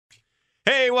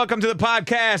Hey, welcome to the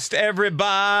podcast,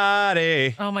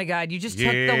 everybody. Oh my God, you just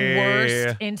took the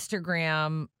worst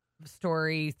Instagram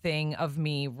story thing of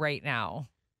me right now.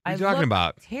 What are you talking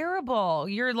about? Terrible.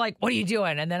 You're like, what are you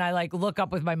doing? And then I look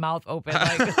up with my mouth open,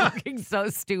 looking so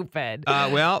stupid.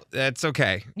 Well, that's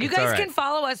okay. You guys can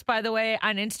follow us, by the way,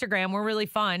 on Instagram. We're really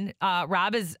fun.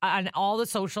 Rob is on all the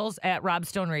socials at Rob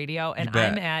Stone Radio, and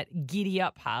I'm at Giddy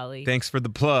Up Holly. Thanks for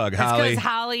the plug, Holly. It's because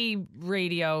Holly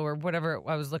Radio or whatever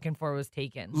I was looking for was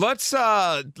taken. Let's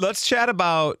chat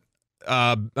about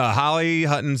Holly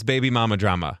Hutton's baby mama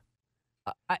drama.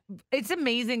 It's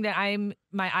amazing that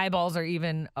my eyeballs are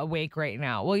even awake right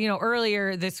now. Well,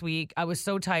 earlier this week, I was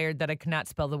so tired that I could not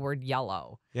spell the word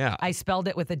yellow. Yeah. I spelled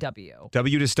it with a W.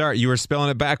 W to start. You were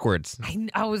spelling it backwards.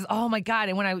 I was, oh my God.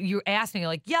 And when you asked me,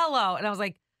 like, yellow, and I was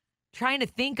like trying to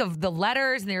think of the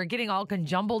letters, and they were getting all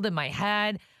conjumbled in my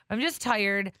head. I'm just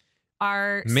tired.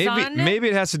 Maybe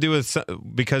it has to do with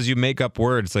because you make up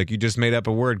words. Like you just made up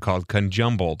a word called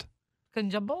conjumbled.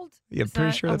 Conjumbled? Yeah,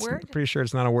 pretty sure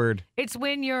it's not a word. It's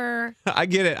when you're I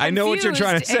get it. I know what you're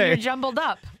trying to say. And you're jumbled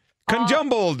up.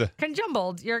 Conjumbled.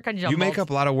 Conjumbled. You're conjumbled. You make up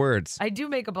a lot of words. I do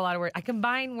make up a lot of words. I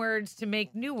combine words to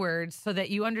make new words so that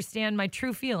you understand my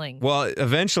true feeling. Well,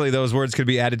 eventually those words could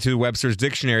be added to Webster's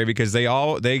dictionary because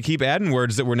they keep adding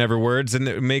words that were never words and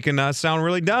they're making us sound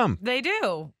really dumb. They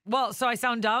do. Well, so I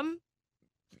sound dumb?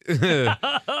 No.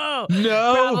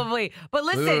 Probably. But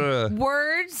listen,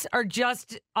 words are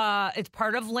just, it's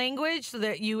part of language so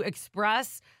that you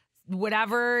express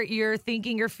whatever you're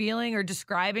thinking or feeling or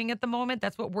describing at the moment.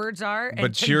 That's what words are. And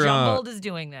but conjumbled is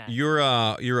doing that. You're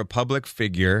a public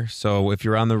figure. So if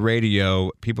you're on the radio,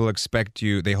 people expect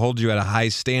you, they hold you at a high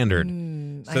standard.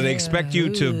 So they expect you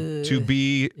to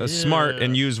be smart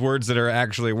and use words that are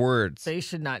actually words. They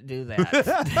should not do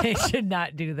that. They should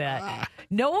not do that.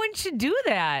 No one should do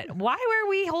that. Why were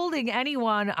we holding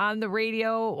anyone on the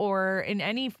radio or in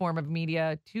any form of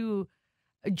media to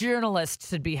journalists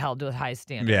should be held to a high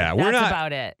standard? Yeah, That's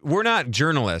about it. We're not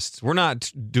journalists. We're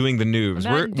not doing the news.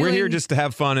 We're here just to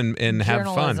have fun and have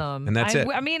fun. And that's it.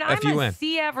 I mean, I'm a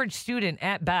C average student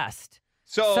at best.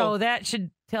 So that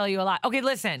should tell you a lot. Okay,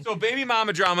 listen. So baby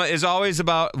mama drama is always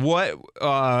about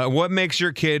what makes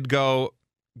your kid go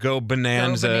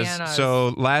bonanzas.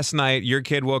 So last night your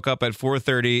kid woke up at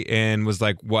 4:30 and was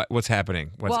like, what's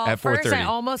happening? At 4:30? First I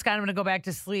almost got him to go back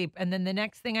to sleep, and then the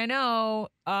next thing I know,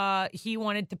 he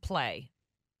wanted to play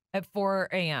at 4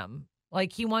 a.m.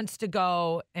 Like he wants to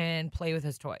go and play with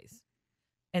his toys.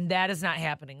 And that is not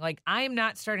happening. Like, I am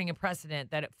not starting a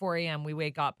precedent that at 4 a.m. we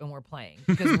wake up and we're playing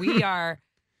because we are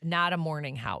not a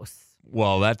morning house.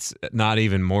 Well, that's not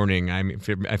even morning. I mean,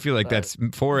 I feel like that's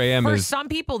 4 a.m. For is some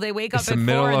people, they wake up at 4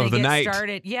 middle and of they the get night.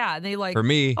 started. Yeah, and they like. For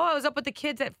me, I was up with the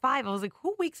kids at 5. I was like,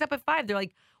 who wakes up at 5? They're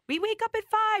like, we wake up at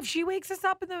 5. She wakes us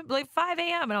up at 5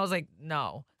 a.m. And I was like,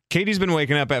 no. Katie's been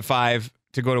waking up at 5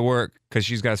 to go to work because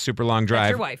she's got a super long drive.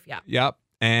 That's your wife, yeah. Yep,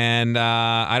 and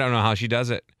I don't know how she does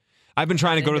it. I've been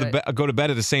trying to go to bed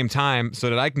at the same time so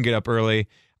that I can get up early.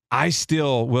 I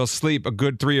still will sleep a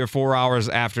good 3 or 4 hours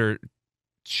after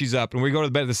she's up, and we go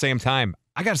to bed at the same time.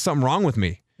 I got something wrong with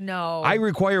me. No. I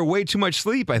require way too much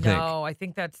sleep, I think. No, I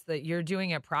think that's you're doing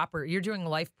it proper. You're doing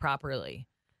life properly.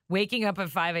 Waking up at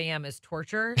 5 a.m. is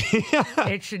torture. Yeah.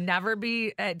 It should never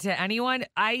be to anyone.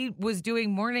 I was doing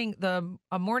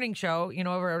a morning show,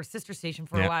 over our sister station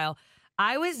for a while.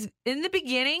 I was, in the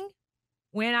beginning,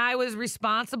 when I was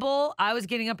responsible, I was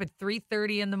getting up at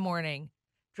 3:30 in the morning,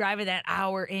 driving that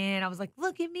hour in. I was like,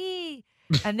 look at me.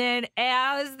 And then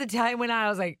as the time went on, I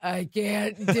was like, I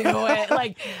can't do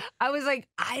it. I was like,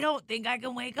 I don't think I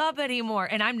can wake up anymore.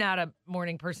 And I'm not a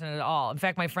morning person at all. In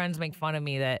fact, my friends make fun of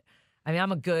me that,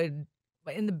 I'm a good,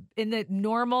 in my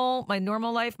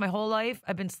normal life, my whole life,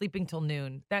 I've been sleeping till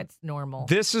noon. That's normal.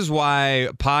 This is why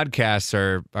podcasts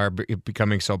are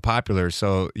becoming so popular.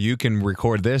 So you can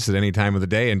record this at any time of the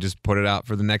day and just put it out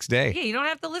for the next day. Yeah, you don't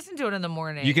have to listen to it in the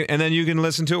morning. And then you can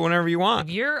listen to it whenever you want.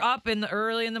 If you're up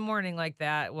early in the morning like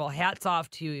that, well, hats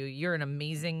off to you. You're an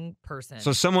amazing person.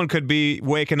 So someone could be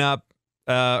waking up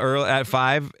early at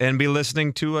 5 and be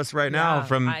listening to us right now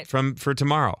for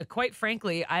tomorrow. Quite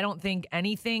frankly, I don't think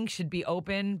anything should be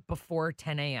open before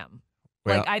 10 a.m.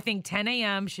 Well, I think 10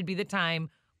 a.m. should be the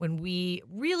time when we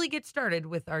really get started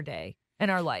with our day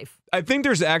and our life. I think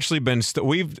there's actually been,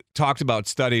 we've talked about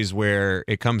studies where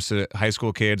it comes to high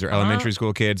school kids or elementary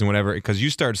school kids and whatever, because you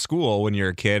start school when you're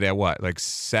a kid at what, like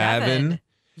 7?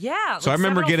 Yeah. So I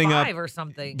remember getting up or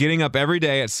something. Getting up every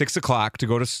day at 6 o'clock to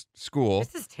go to school.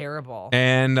 This is terrible.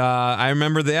 And I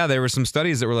remember there were some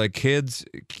studies that were like kids,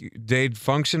 they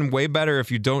function way better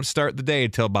if you don't start the day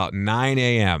till about 9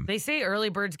 a.m. They say early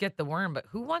birds get the worm, but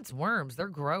who wants worms? They're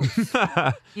gross.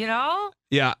 You know?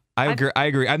 Yeah, I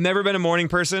agree. I've never been a morning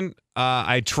person.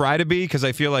 I try to be because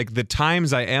I feel like the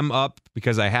times I am up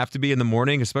because I have to be in the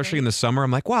morning, especially in the summer,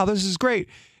 I'm like, wow, this is great.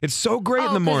 It's so great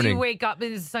in the morning. You wake up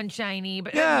and it's sunshiny,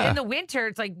 but in the winter,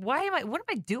 it's like, what am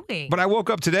I doing? But I woke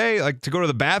up today like to go to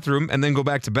the bathroom and then go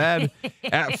back to bed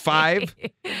at 5,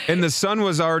 and the sun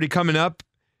was already coming up,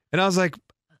 and I was like,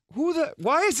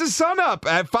 why is the sun up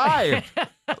at 5?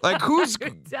 Like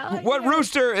what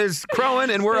rooster is crowing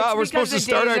and we're supposed to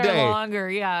start our day longer.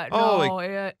 Yeah.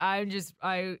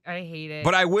 I hate it.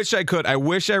 But I wish I could. I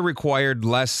wish I required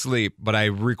less sleep, but I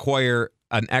require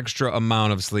an extra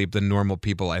amount of sleep than normal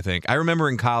people, I think. I remember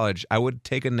in college, I would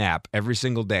take a nap every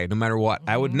single day, no matter what.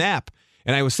 I would nap.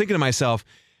 And I was thinking to myself,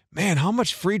 man, how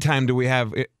much free time do we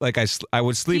have? Like I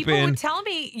would sleep People would tell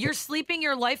me, you're sleeping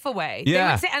your life away. Yeah.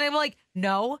 They would say, and I'm like,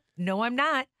 no, I'm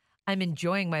not. I'm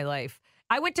enjoying my life.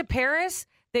 I went to Paris.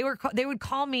 They would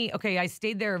call me. Okay, I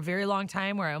stayed there a very long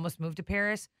time where I almost moved to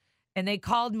Paris. And they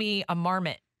called me a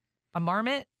marmot. A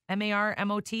marmot,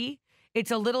 M-A-R-M-O-T.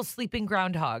 It's a little sleeping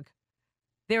groundhog.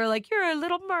 They were like, you're a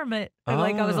little marmot.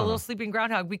 Like I was a little sleeping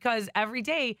groundhog because every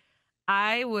day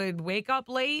I would wake up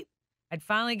late. I'd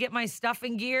finally get my stuff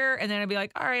in gear, and then I'd be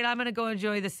like, all right, I'm going to go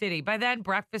enjoy the city. By then,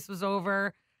 breakfast was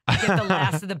over. Get the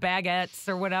last of the baguettes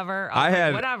or whatever.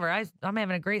 Whatever. I'm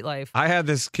having a great life. I had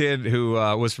this kid who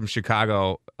was from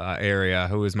Chicago area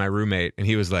who was my roommate, and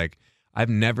he was like, I've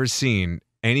never seen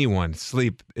anyone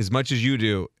sleep as much as you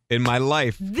do in my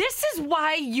life. This is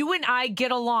why you and I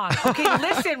get along. Okay,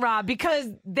 listen, Rob, because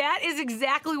that is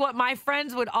exactly what my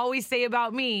friends would always say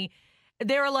about me.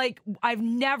 They were like, I've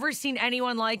never seen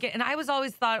anyone like it. And I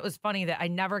always thought it was funny that I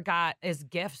never got as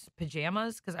gifts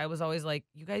pajamas because I was always like,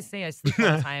 you guys say I sleep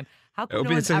all the time. How come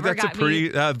no one's ever got me? That's a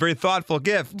pretty, very thoughtful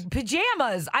gift.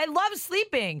 Pajamas. I love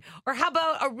sleeping. Or how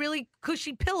about a really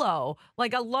cushy pillow?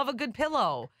 Like I love a good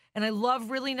pillow. And I love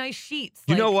really nice sheets.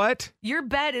 You know what? Your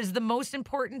bed is the most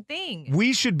important thing.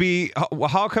 We should be.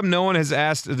 How come no one has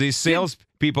asked, these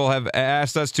salespeople have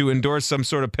asked us to endorse some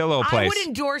sort of pillow place? I would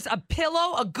endorse a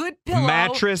pillow, a good pillow.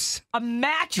 Mattress. A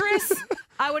mattress.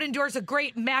 I would endorse a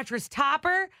great mattress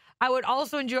topper. I would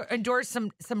also endorse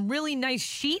some really nice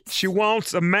sheets. She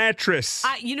wants a mattress.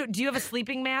 Do you have a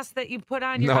sleeping mask that you put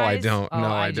on your eyes? No, I don't. Oh, no,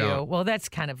 I don't. Do. Well, that's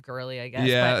kind of girly, I guess.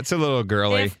 Yeah, it's a little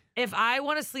girly. If I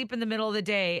want to sleep in the middle of the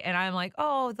day and I'm like,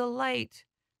 oh, the light,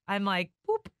 I'm like,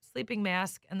 boop, sleeping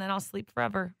mask, and then I'll sleep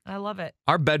forever. I love it.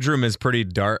 Our bedroom is pretty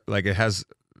dark. Like it has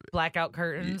blackout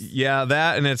curtains. Yeah,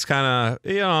 that, and it's kind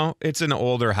of, it's an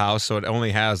older house, so it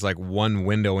only has like one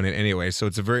window in it anyway. So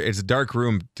it's a dark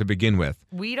room to begin with.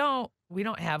 We don't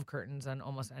have curtains on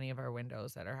almost any of our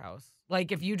windows at our house.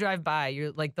 Like if you drive by,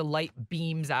 you're like the light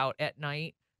beams out at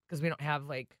night because we don't have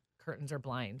like curtains or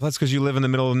blinds. Well, that's because you live in the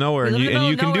middle of nowhere, and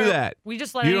you can do that. We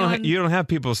just let you don't have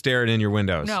people staring in your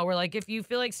windows. No, we're like, if you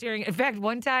feel like staring. In fact,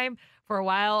 one time for a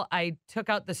while, I took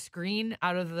out the screen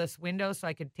out of this window so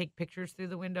I could take pictures through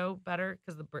the window better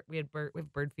because we have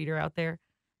bird feeder out there.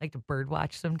 I like to bird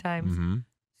watch sometimes. Mm-hmm.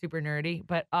 Super nerdy,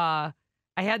 but I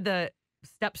had the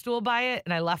step stool by it,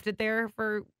 and I left it there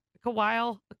for a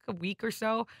while, like a week or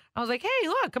so. I was like, hey,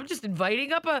 look, I'm just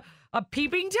inviting up a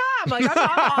peeping Tom. Like,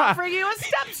 I'm offering you a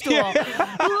step stool.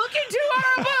 Yeah. Look into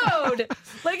our abode.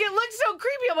 Like, it looks so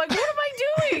creepy. I'm like, what am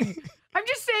I doing? I'm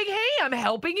just saying, hey, I'm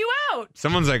helping you out.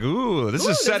 Someone's like, this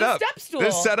is set up. Step stool.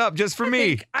 This is set up just for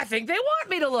me. I think they want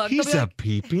me to look. He's a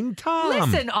peeping Tom.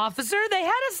 Listen, officer, they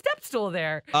had a step stool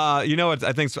there. You know what?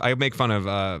 I think I make fun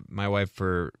of my wife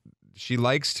for, she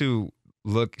likes to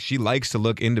look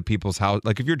into people's house.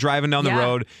 Like if you're driving down the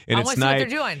road and it's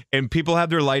night and people have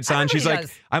their lights on, she's like,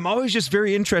 I'm always just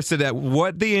very interested at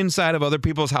what the inside of other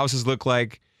people's houses look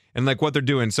like and like what they're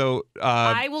doing. So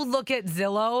I will look at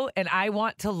Zillow, and I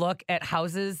want to look at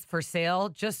houses for sale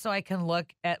just so I can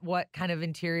look at what kind of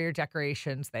interior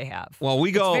decorations they have. Well,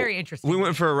 it's very interesting. We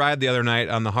went for a ride the other night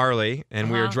on the Harley, and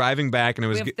we were driving back, and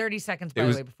we have 30 seconds by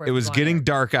the way before it was getting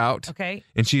dark out. Okay.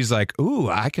 And she's like, ooh,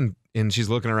 I can. And she's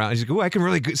looking around. She's like, ooh, I can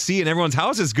really see, and everyone's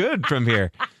house is good from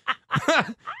here.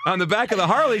 On the back of the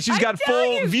Harley, she's got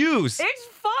full views. It's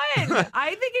fun. I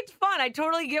think it's fun. I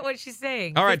totally get what she's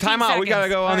saying. All right, time out. We got to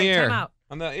go on the air. Time out.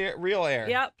 On the real air.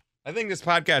 Yep. I think this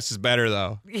podcast is better,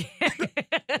 though.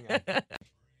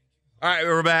 All right,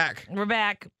 we're back. We're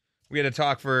back. We had to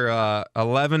talk for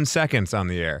 11 seconds on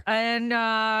the air.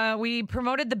 And we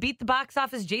promoted the Beat the Box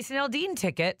Office Jason Aldean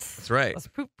tickets. That's right. It was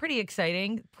pretty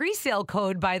exciting. Pre-sale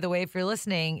code, by the way, if you're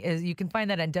listening, is you can find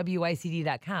that on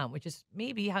WICD.com, which is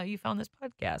maybe how you found this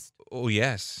podcast. Oh,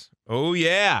 yes. Oh,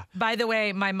 yeah. By the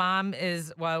way, my mom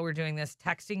is, while we're doing this,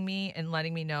 texting me and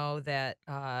letting me know that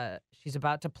she's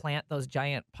about to plant those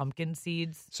giant pumpkin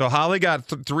seeds. So Holly got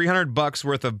 $300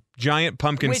 worth of giant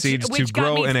pumpkin seeds to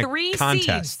grow in a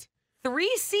contest. Seeds.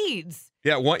 3 seeds.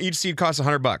 Yeah, each seed costs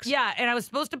 $100. Yeah, and I was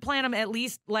supposed to plant them at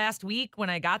least last week when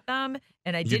I got them,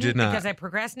 and I didn't because I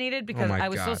procrastinated because I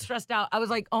was so stressed out. I was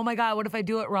like, oh my God, what if I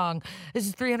do it wrong? This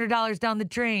is $300 down the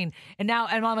drain. And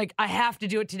I'm like, I have to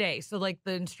do it today. So like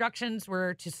the instructions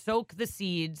were to soak the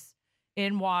seeds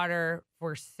in water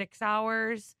for 6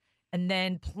 hours and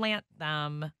then plant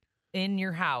them in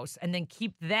your house and then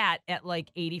keep that at like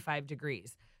 85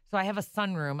 degrees. So I have a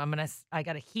sunroom. I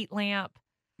got a heat lamp.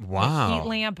 Wow. Heat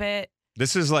lamp it.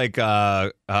 This is like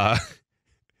I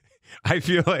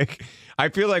feel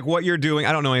like what you're doing,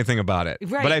 I don't know anything about it.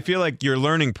 Right. But I feel like your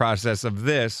learning process of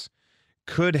this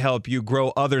could help you grow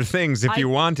other things if you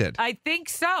wanted. I think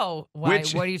so.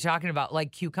 What are you talking about?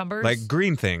 Like cucumbers? Like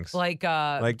green things. Like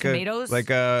tomatoes?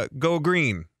 Go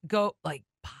green. Go like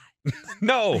pot.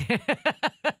 No.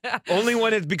 Only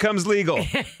when it becomes legal.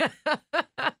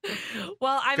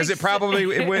 Well, because it probably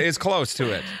is close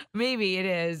to it. Maybe it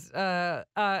is.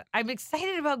 I'm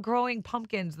excited about growing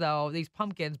pumpkins, though. These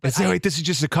pumpkins. But wait, this is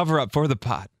just a cover up for the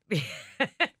pot.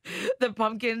 The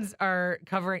pumpkins are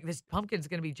covering. This pumpkin's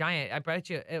going to be giant. I bet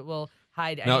you it will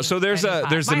hide. No, so there's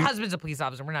my husband's a police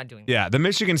officer. We're not doing that. Yeah, the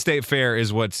Michigan State Fair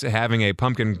is what's having a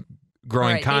pumpkin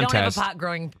growing contest. They don't have a pot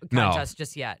growing contest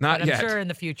just yet. Not but I'm yet. sure in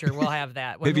the future we'll have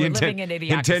that. When Maybe we're living in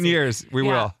idiocracy. In 10 years, we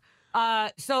will.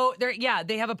 So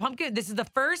they have a pumpkin. This is the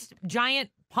first giant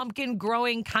pumpkin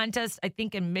growing contest, I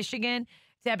think, in Michigan.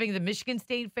 It's happening at the Michigan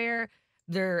State Fair.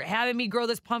 They're having me grow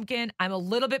this pumpkin. I'm a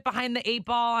little bit behind the 8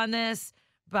 ball on this.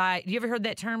 But you ever heard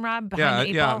that term, Rob? Behind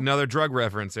the 8 ball? Another drug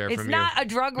reference there from you. It's not a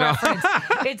drug reference.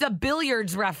 It's a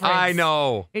billiards reference. I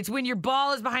know. It's when your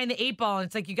ball is behind the 8 ball, and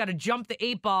it's like you got to jump the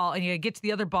 8 ball, and you get to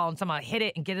the other ball and somehow hit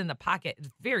it and get it in the pocket. It's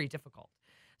very difficult.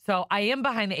 So I am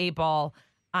behind the 8 ball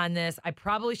on this. I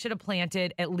probably should have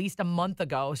planted at least a month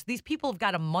ago. So these people have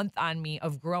got a month on me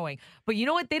of growing. But you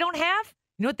know what they don't have?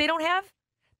 You know what they don't have?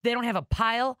 They don't have a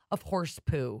pile of horse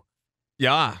poo.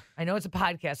 Yeah. I know it's a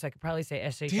podcast, so I could probably say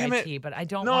S-H-I-T, but I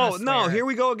don't want to swear. No, here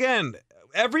we go again.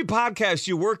 Every podcast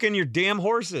you work in your damn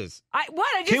horses. I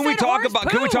just Can we said talk horse about poo.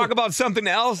 Can we talk about something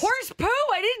else? Horse poo?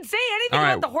 I didn't say anything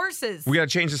about the horses. We got to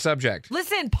change the subject.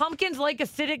 Listen, pumpkins like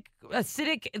acidic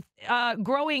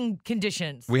growing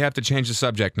conditions. We have to change the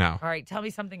subject now. All right, tell me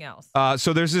something else.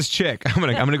 So there's this chick. I'm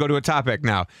gonna go to a topic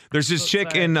now. There's this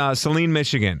chick in Saline,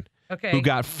 Michigan, who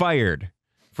got fired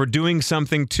for doing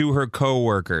something to her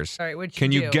coworkers. All right,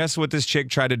 Can you guess what this chick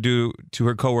tried to do to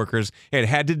her coworkers? It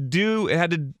had to do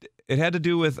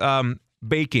with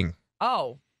baking.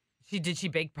 Oh, did she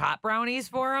bake pot brownies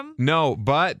for them? No,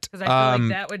 but I feel like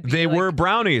that would be they were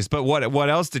brownies. But what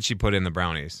else did she put in the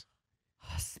brownies?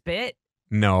 Spit?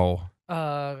 No.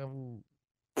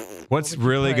 What's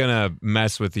really gonna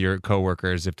mess with your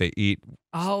coworkers if they eat?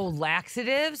 Oh,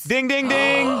 laxatives? Ding, ding,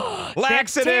 ding!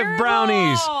 Laxative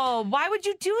brownies. Why would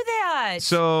you do that?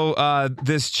 So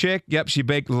this chick, she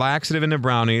baked laxative into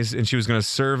brownies, and she was going to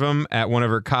serve them at one of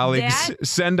her colleagues'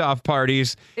 send-off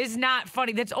parties. It's not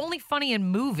funny. That's only funny in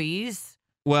movies.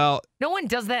 Well, no one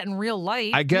does that in real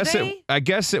life. I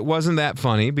guess it wasn't that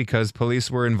funny because police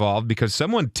were involved because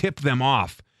someone tipped them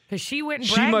off. Because she went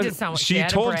and bragged to someone. She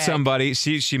told somebody.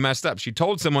 She messed up. She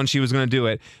told someone she was going to do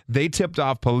it. They tipped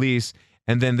off police,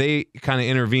 and then they kind of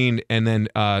intervened, and then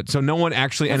so no one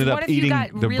actually ended up eating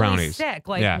the brownies. Sick?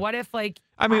 Like, what if I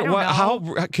mean,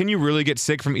 how can you really get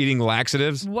sick from eating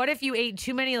laxatives? What if you ate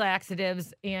too many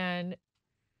laxatives and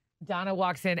Donna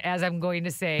walks in, as I'm going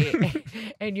to say,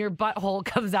 and your butthole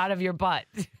comes out of your butt?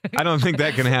 I don't think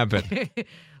that can happen.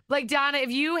 Like, Donna, if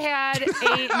you had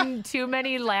eaten too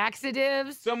many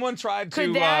laxatives, someone tried to.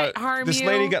 Could that harm this you?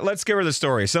 lady let's give her the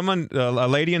story. A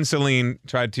lady in Saline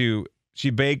she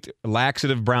baked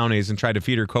laxative brownies and tried to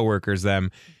feed her coworkers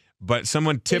them, but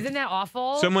someone tipped. Isn't that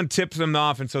awful? Someone tipped them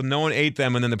off, and so no one ate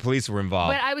them, and then the police were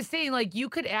involved. But I was saying, like, you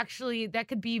could actually, that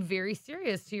could be very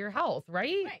serious to your health,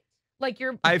 right? Right. Like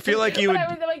I feel like you would.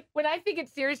 Like, when I think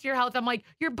it's serious to your health, I'm like,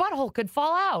 your butthole could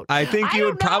fall out. I think you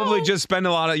would probably just spend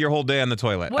a lot of your whole day on the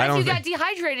toilet. What if you got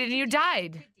dehydrated and you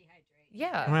died?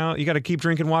 Yeah. Well, you got to keep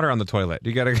drinking water on the toilet.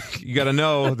 You got to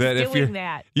know that if you're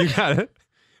that. you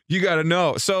got to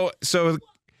know. So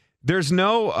there's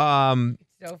no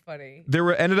so funny.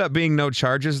 There ended up being no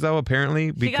charges, though,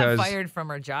 apparently, because she got fired from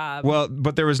her job. Well,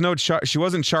 but there was no she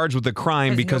wasn't charged with the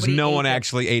crime because no one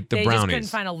actually ate the brownies. They just couldn't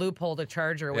find a loophole to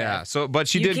charge her with. Yeah. So,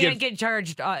 but you can't get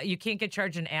charged. You can't get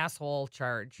charged an asshole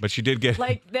charge. But she did get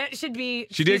that should be.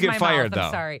 She did get fired though.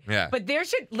 I'm sorry. Yeah. But there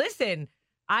should listen.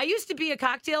 I used to be a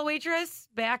cocktail waitress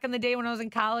back in the day when I was in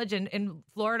college in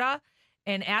Florida.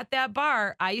 And at that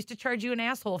bar, I used to charge you an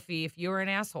asshole fee if you were an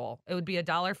asshole. It would be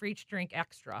 $1 for each drink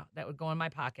extra that would go in my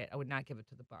pocket. I would not give it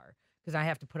to the bar because I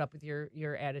have to put up with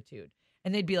your attitude.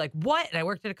 And they'd be like, what? And I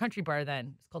worked at a country bar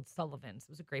then. It's called Sullivan's.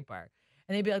 It was a great bar.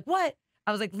 And they'd be like, what?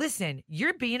 I was like, listen,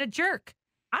 you're being a jerk.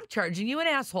 I'm charging you an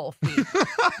asshole fee.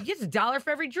 You get $1 for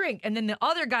every drink. And then the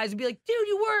other guys would be like, dude,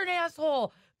 you were an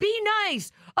asshole. Be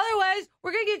nice. Otherwise,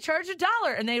 we're going to get charged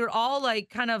 $1. And they would all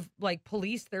kind of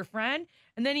police their friend.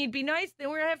 And then he'd be nice. Then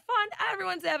we're going to have fun.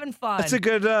 Everyone's having fun. That's a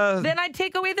good... then I'd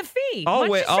take away the fee. All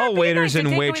waiters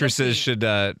and waitresses should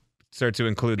start to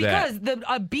include because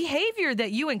the behavior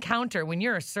that you encounter when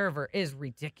you're a server is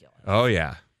ridiculous. Oh,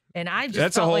 yeah. And I just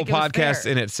That's a whole podcast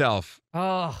in itself.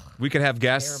 Oh. We could have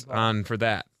guests on for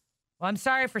that. Well, I'm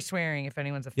sorry for swearing if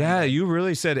anyone's offended. Yeah, you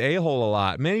really said a-hole a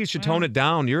lot. Man, you should tone it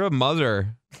down. You're a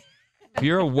mother.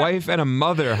 You're a wife and a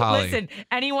mother, Holly. Listen,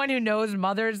 anyone who knows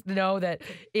mothers know that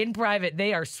in private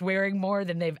they are swearing more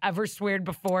than they've ever sweared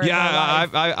before. Yeah,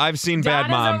 I've seen bad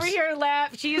moms. Donna's over here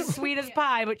laugh. She's sweet as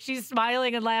pie, but she's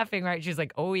smiling and laughing, right? She's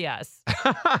like, "Oh yes,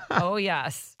 oh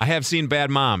yes." I have seen bad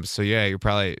moms, so yeah, you're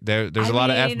probably there. There's a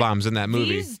lot of f-bombs in that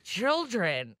movie. These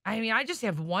children. I mean, I just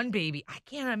have one baby. I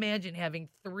can't imagine having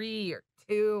 3 or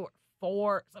 2 or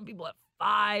 4. Some people have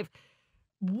 5.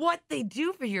 What they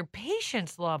do for your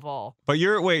patience level. But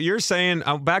you're saying,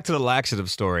 back to the laxative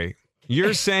story.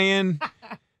 You're saying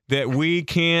that we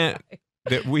can't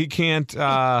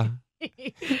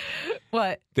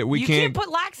what? That we you can't put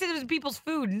laxatives in people's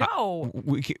food. No.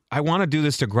 I want to do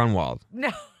this to Grunwald. No.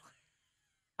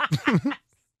 Stop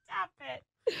it.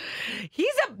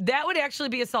 That would actually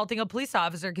be assaulting a police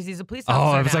officer because he's a police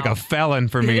officer. Oh, it's like a felon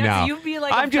for me now. You'd be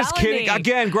like, I'm just kidding.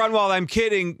 Again, Grunwald, I'm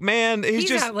kidding. Man, he's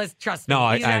just not, trust me. No,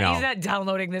 I know. He's not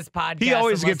downloading this podcast. He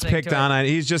always gets picked on.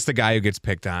 He's just the guy who gets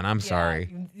picked on. I'm sorry.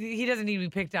 He doesn't need to be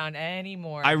picked on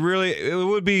anymore. It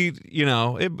would be,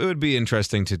 it would be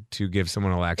interesting to give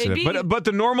someone a laxative. But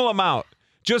the normal amount,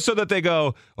 just so that they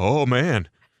go, oh man.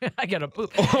 I gotta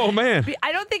poop. Oh man.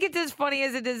 I don't think it's as funny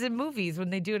as it is in movies when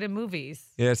they do it in movies.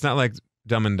 Yeah, it's not like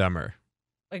Dumb and Dumber.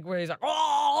 Like where he's like,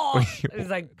 oh, he's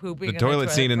like pooping. The toilet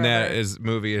scene in that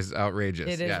movie is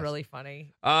outrageous. It is really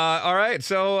funny. All right,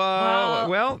 so how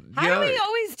do we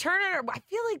always turn it? I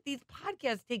feel like these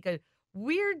podcasts take a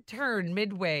weird turn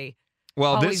midway.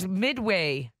 Well,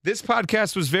 midway. This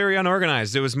podcast was very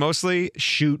unorganized. It was mostly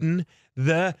shooting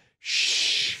the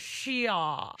shooting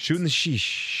the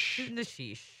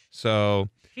sheesh. So,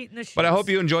 but I hope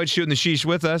you enjoyed shooting the sheesh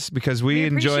with us because we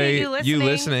enjoy you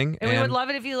listening. And we would love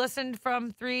it if you listened from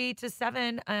 3 to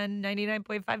 7 on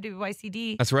 99.5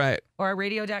 WYCD. That's right. Or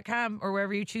radio.com or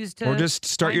wherever you choose to. Or just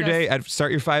start your day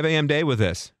start your 5 a.m. day with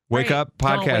this. Wake up,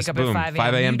 podcast, Don't wake up boom, at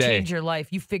 5 a.m. day. You change your life.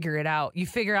 You figure it out. You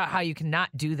figure out how you cannot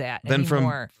do that then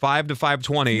anymore. From 5 to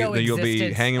 5:20, then you'll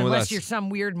be hanging with us. Unless you're some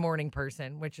weird morning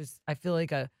person, which is, I feel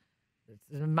like a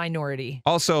minority.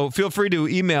 Also, feel free to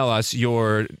email us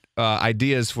your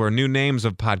ideas for new names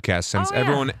of podcasts since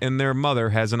everyone and their mother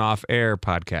has an off-air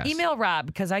podcast. Email Rob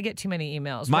because I get too many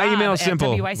emails. My email is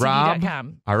simple.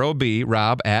 WYCD.com.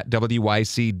 Rob at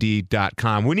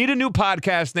WYCD.com. We need a new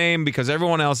podcast name because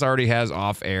everyone else already has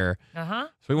off-air. So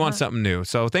we want something new.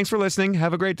 So thanks for listening.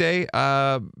 Have a great day.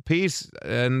 Peace.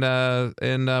 And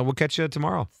we'll catch you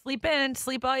tomorrow. Sleep in.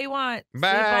 Sleep all you want.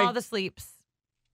 Bye. Sleep all the sleeps.